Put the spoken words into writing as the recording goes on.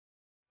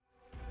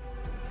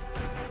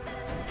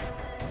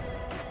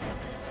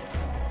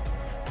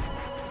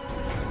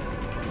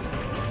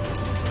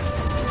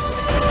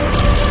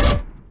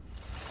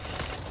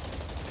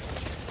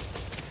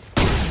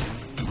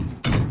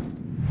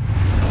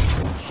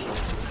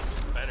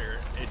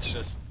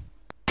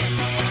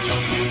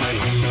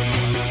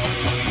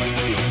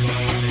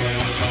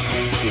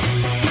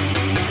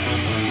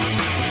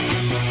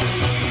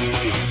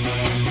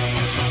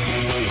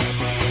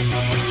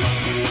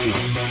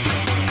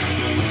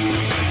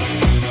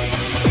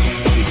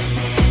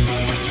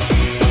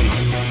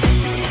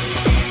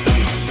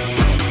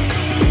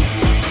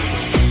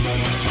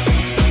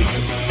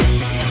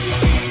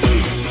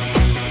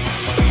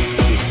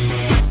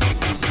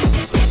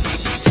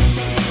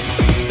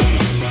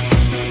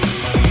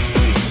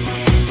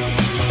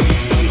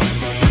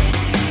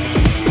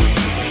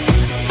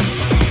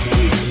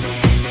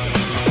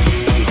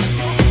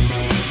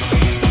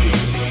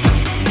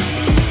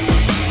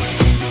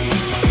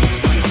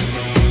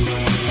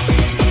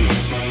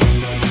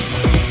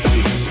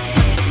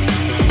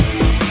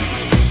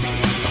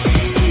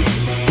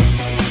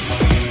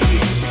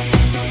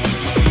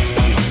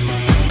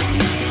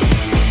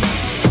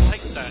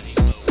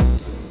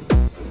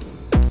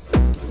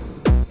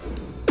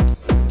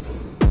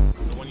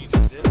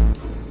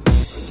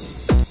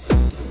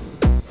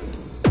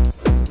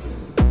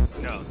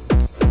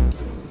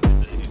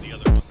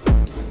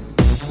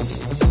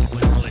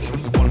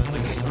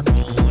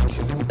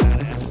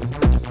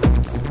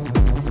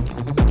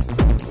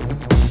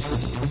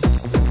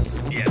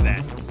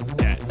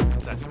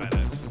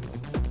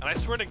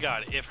swear to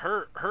God, if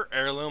her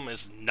heirloom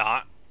is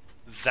not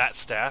that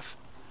staff,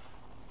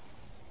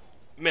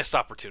 missed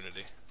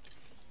opportunity.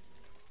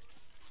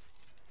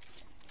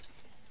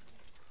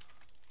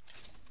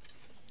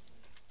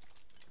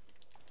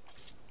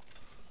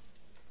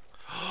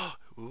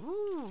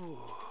 Ooh.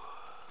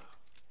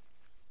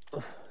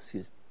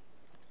 Excuse me.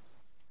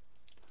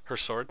 Her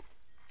sword?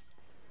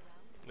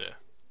 Yeah.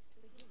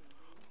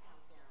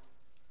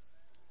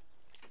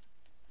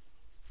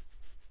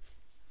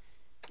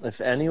 If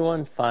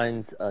anyone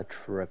finds a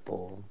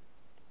triple...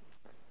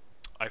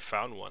 I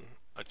found one.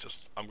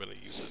 I'm gonna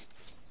use it.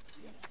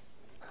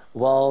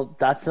 Well,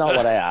 that's not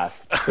what I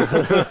asked.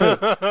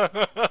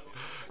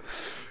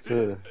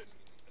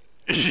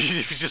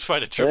 If you just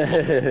find a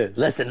triple.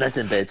 Listen,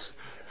 bitch.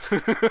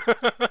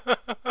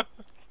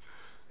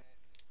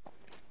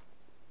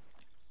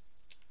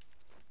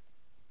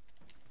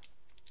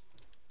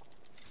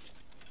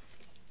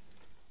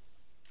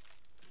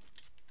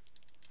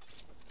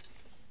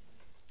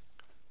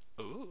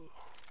 Ooh.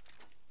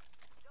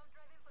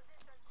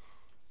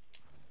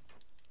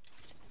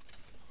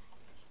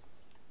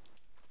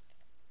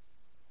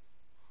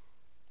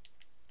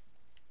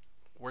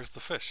 Where's the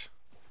fish?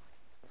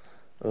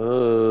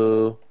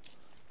 Ooh.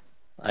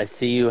 I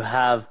see you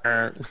have... Is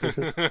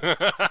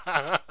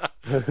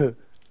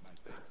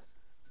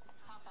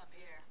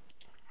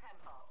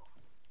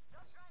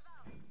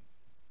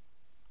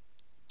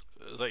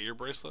that your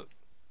bracelet?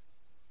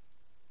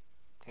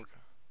 Okay.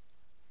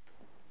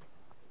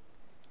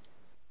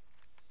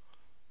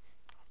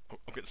 I'm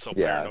getting so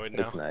paranoid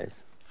now. It's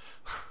nice.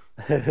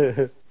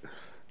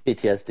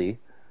 PTSD.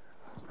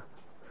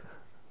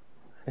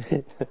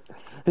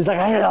 He's like,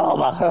 I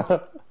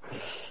know.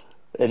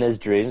 In his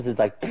dreams, it's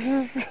like...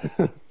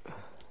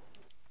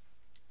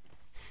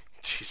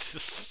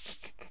 Jesus.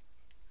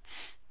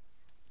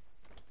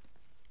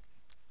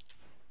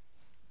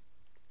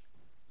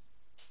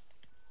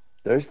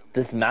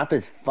 This map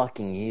is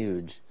fucking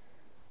huge.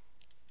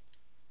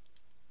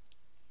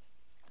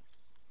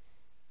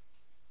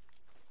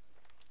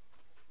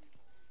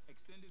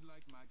 Extended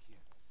light mag here.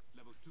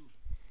 Level 2.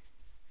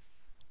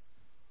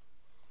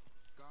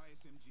 Guy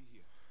SMG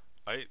here.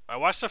 I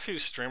watched a few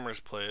streamers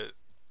play it,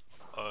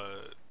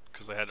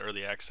 because they had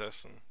early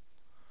access, and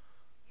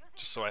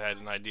just so I had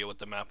an idea what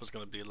the map was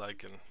going to be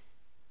like, and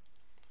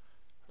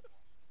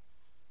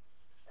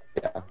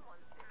Yeah. I'm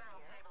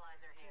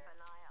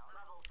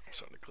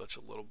starting to glitch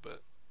a little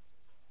bit.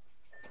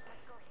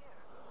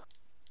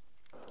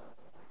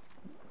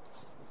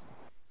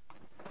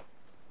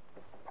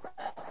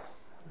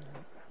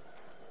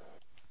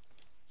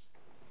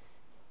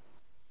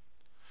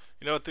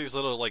 You know what these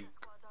little, like,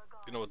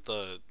 you know what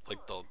the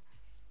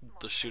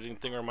shooting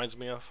thing reminds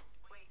me of?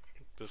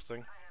 This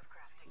thing?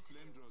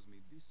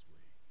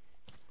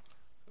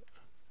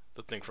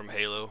 The thing from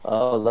Halo.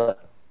 Oh, look.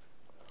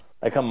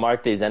 I can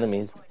mark these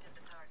enemies.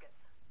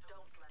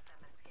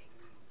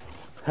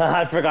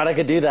 I forgot I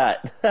could do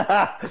that.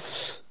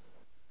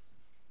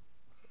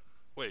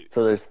 Wait.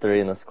 So there's 3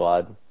 in the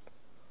squad.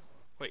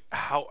 Wait,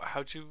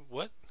 how'd you,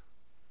 what?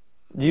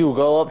 You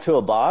go up to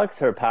a box,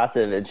 her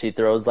passive, and she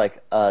throws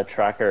like a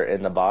tracker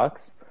in the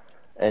box,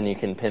 and you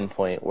can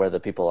pinpoint where the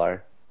people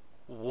are.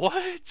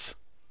 What?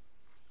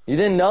 You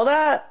didn't know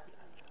that?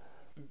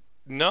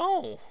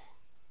 No.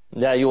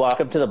 Yeah, you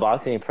walk up to the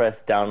box and you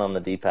press down on the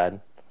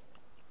D-pad.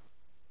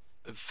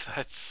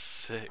 That's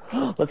sick.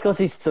 Let's go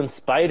see some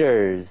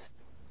spiders.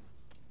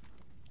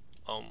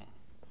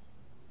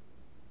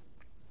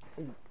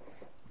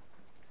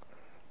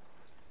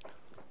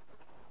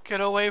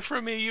 Get away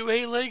from me, you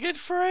 8-legged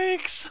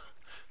freaks!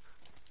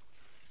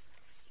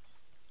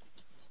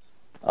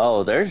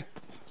 Oh, they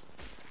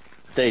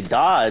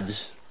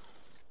dodge.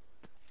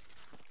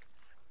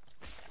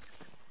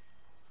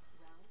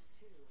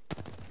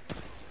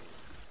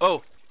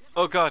 Oh!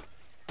 Oh god!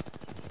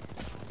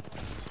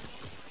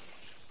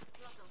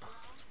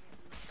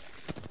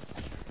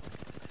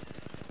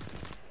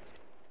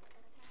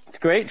 It's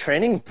great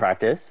training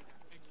practice.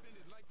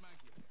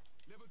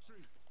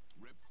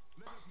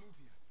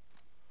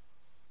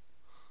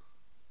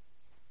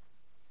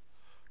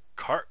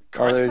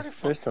 Oh,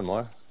 there's some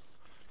more.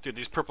 Dude,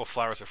 these purple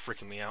flowers are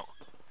freaking me out.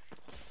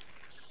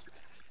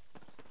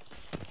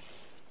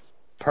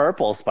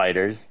 Purple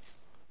spiders?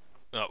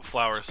 No,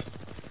 flowers.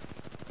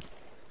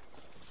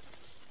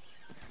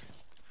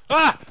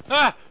 Ah!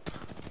 Ah!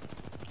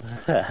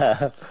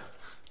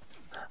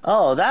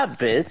 Oh, that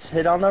bitch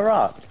hit on the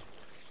rock.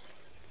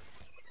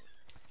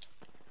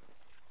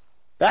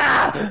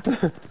 Ah!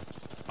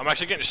 I'm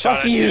actually getting shot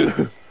Fuck at you,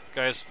 too,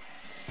 guys.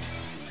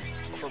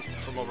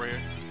 From over here.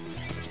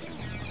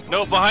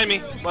 No, behind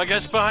me. My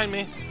guy's behind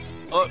me.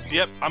 Oh,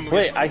 yep. I'm moving.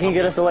 Wait, I can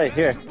get us away.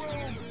 Here.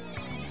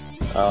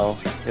 Oh,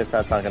 guess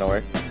that's not gonna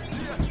work.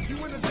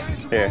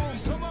 Here.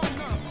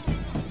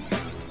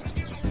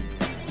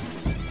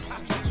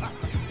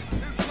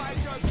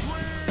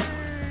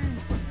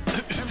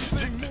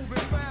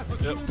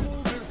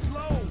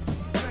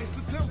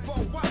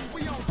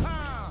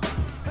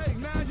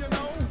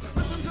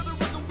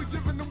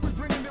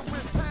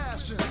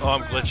 Oh,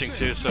 I'm glitching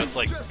too, so it's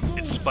like,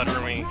 it's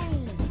sputtering me.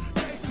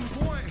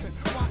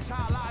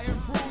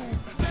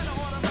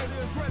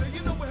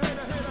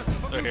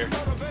 They're here.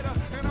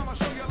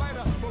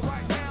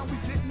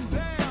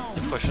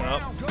 Pushing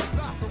up.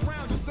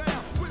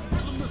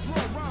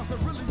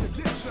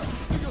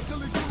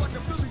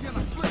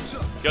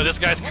 Yo, this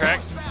guy's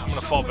cracked. I'm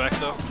gonna fall back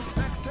though.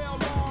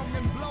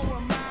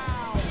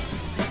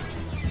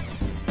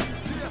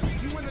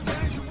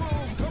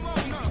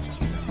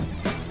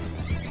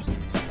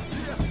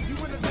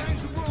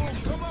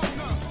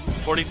 I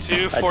 40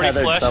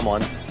 tethered flesh.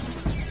 someone.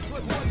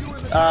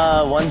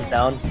 One's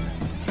down.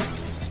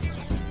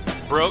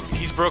 Broke.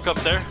 He's broke up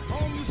there.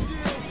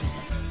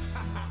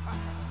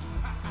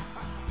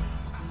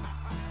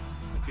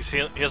 He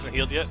hasn't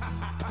healed yet.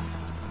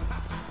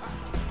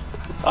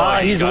 Oh,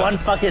 he's got one it.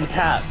 fucking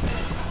tap.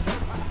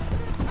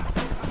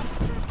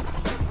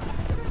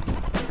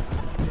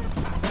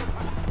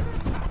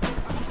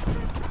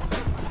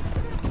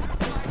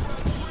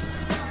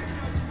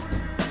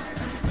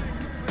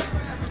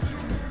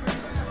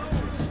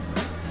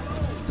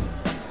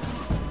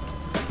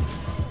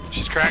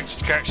 She's cracked.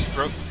 She's cracked. She's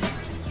broke.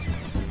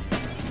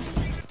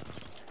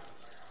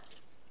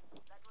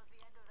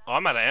 Oh,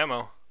 I'm out of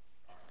ammo.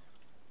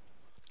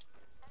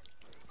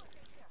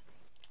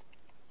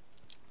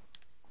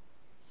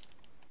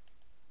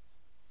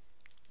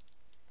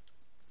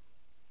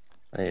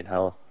 I need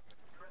help.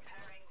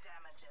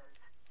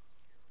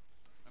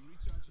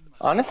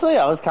 Honestly,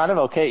 I was kind of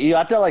okay. You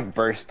have to like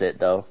burst it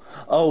though.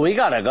 Oh, we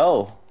gotta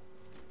go.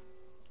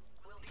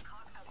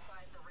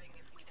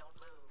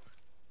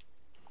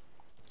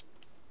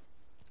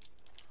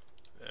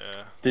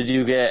 Yeah. Did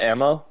you get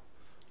ammo?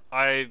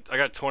 I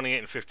got 28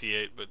 and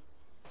 58, but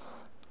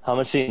How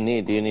much do you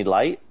need? Do you need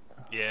light?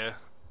 yeah.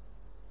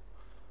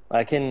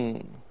 I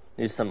can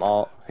use some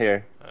alt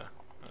here.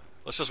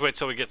 Let's just wait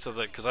till we get to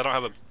the, because I don't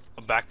have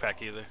a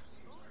backpack either.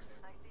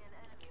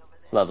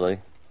 Lovely.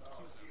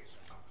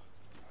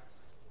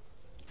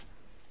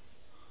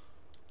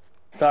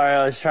 Sorry,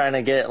 I was trying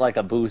to get like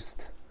a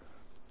boost.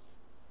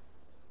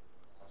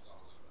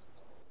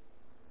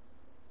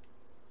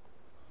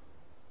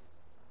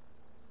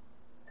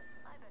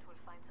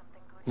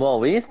 Well,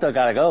 we still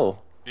gotta go.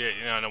 Yeah,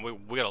 you know, no,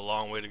 we got a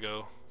long way to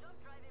go.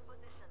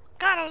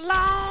 Got a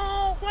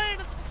long way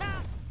to the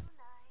top.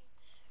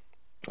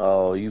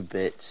 Oh, you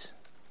bitch.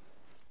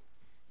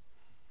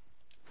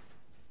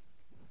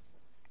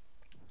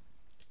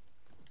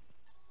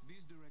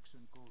 This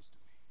direction calls to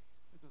me.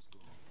 Let us go.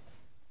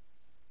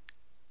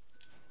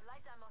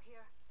 Light ammo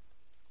here.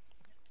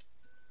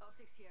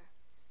 Optics here.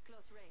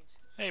 Close range.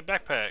 Hey,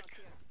 backpack.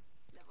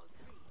 Level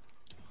 3.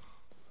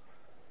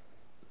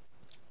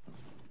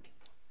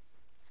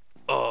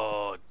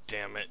 Oh,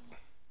 damn it.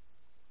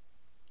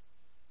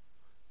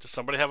 Does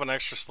somebody have an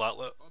extra slot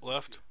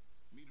left?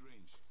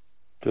 Mid-range.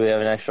 Do we have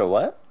an extra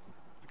what?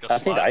 Like a I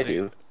think slot I to-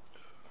 do.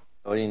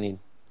 What do you need?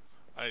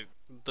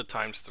 The ×3.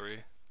 Nice choice.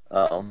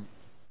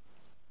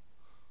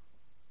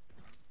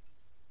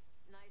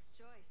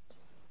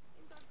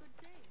 You've got good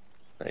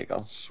taste. There you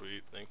go.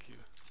 Sweet, thank you.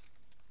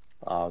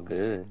 Oh,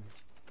 good.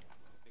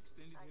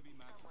 Extended heavy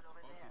mag.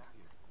 Optics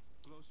here.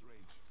 Close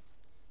range.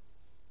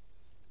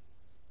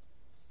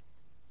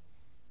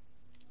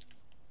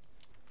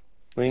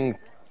 We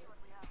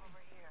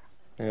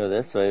can go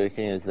this way. We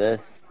can use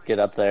this. Get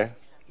up there.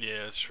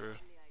 Yeah, it's true.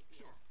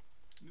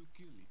 New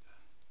kill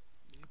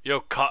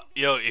leader.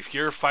 Yo, if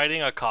you're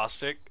fighting a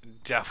caustic,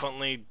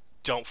 definitely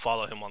don't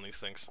follow him on these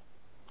things.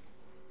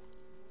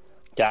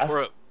 Gas?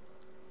 Or,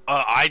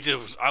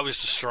 I was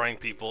destroying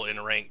people in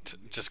ranked,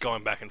 just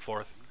going back and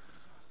forth.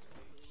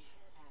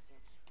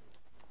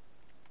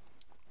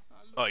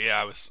 Oh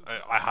yeah,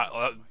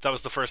 that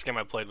was the first game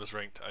I played was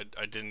ranked.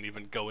 I didn't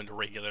even go into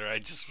regular. I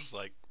just was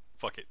like,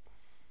 fuck it,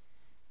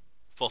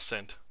 full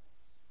send.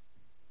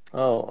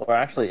 Oh, we're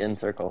actually in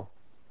circle.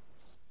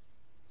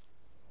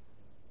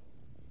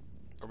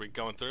 Are we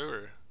going through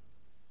or?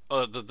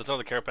 Oh, there's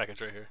another care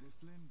package right here.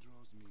 The flame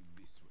draws me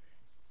this way.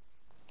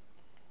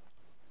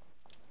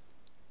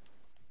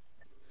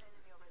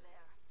 Enemy over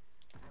there.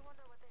 I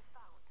wonder what they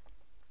found.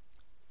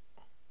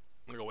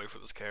 I'm gonna go wait for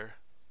this care.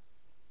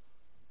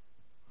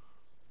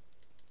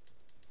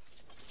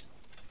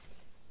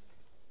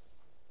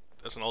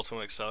 There's an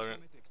ultimate accelerant.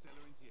 Ultimate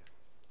accelerant here.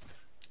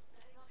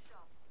 Setting up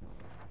shop.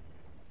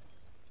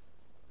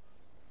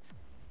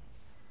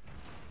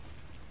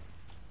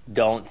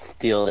 Don't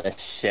steal this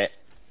shit.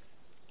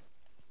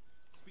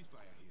 Spitfire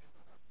here.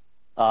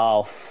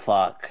 Oh,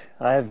 fuck.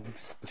 I have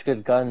such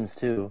good guns,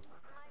 too.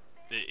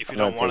 If you I'm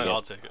don't gonna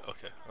want take it, it. I'll take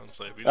it. Okay, I'm gonna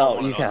say if you don't Oh,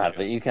 want you it, can I'll have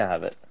take it. You can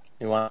have it.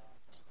 You want?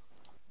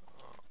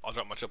 I'll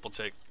drop my triple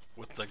take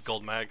with the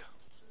gold mag.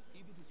 If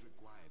it is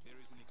required, there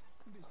is an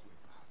this way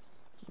perhaps.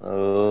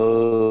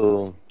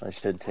 Oh, I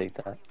should take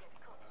that. There's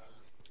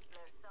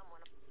someone.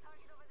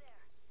 Target over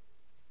there.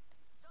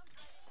 Jump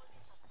right in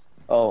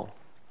position. Oh,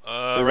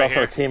 there's Right also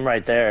here. a team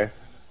right there.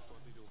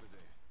 Spotted over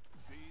there.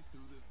 See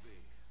through the veil.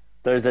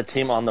 There's a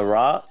team on the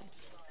rock.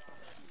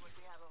 What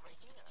we have over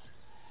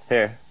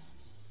here. Here.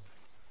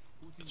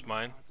 It's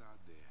mine. Out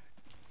there.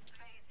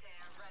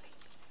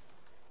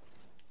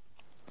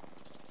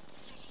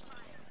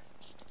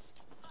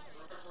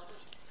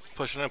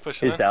 pushing in,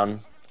 pushing He's in. down.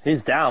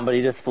 He's down, but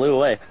he just flew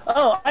away.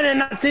 Oh, I did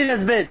not see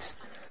this bitch.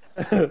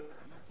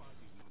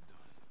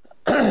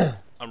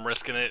 I'm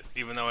risking it,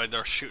 even though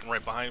they're shooting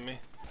right behind me. 1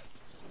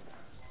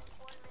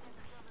 minute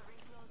until the ring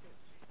closes,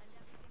 and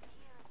everything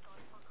here has gone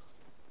for good.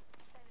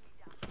 Enemy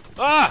down.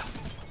 Ah!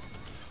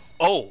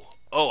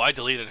 Oh, I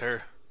deleted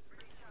her.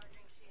 Recharging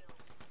shield.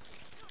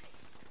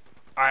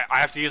 I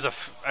have to use a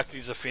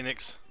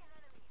phoenix.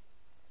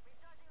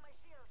 Recharging my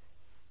shield.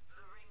 The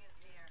ring is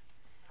near.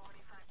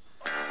 45.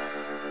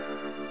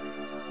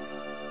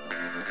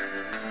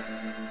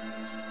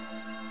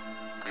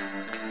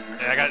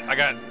 Yeah, I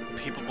got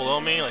people below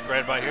me, like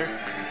right by here.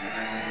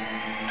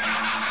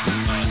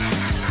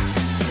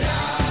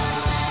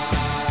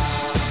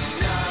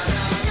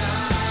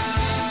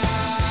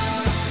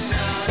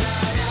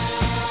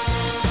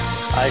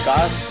 I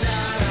got.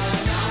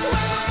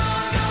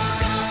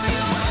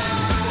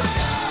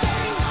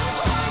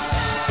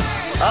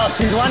 Oh,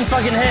 she's one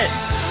fucking hit.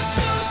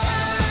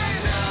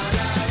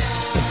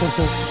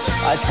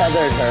 I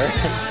tethered her.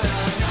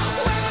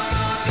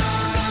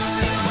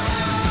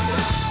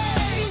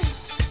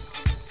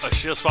 A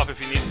shield swap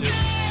if you need to.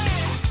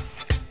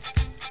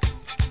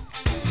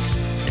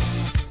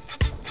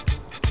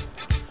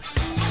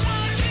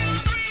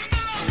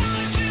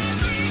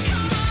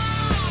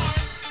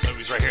 Oh,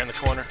 he's right here in the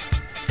corner.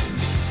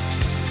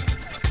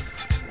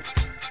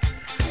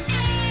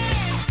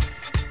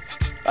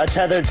 I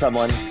tethered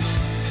someone. Oh,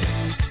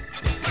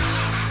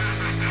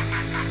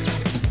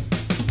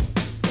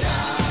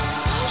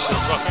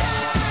 shield swapping.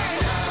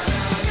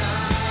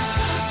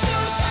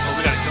 Oh,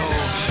 we gotta go.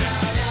 Shit.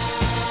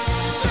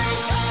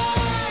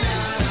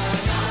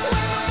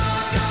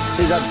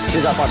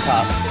 She's up on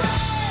top.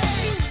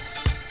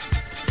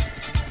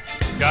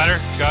 Got her.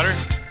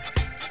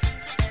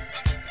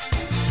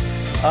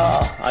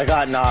 Oh, I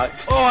got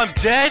knocked. Oh, I'm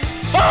dead.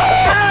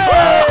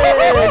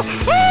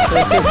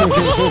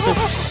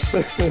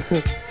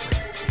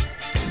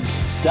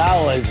 That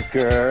was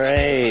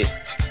great.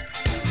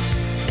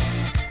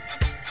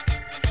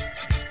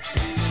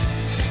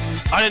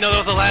 I didn't know that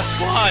was the last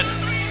squad.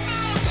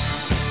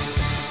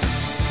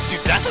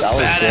 Dude, that's a That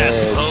was badass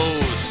good.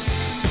 pose.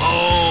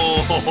 Oh.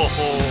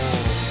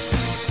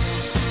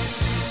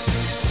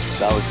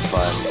 That was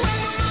fun.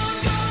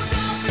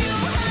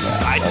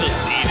 I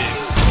just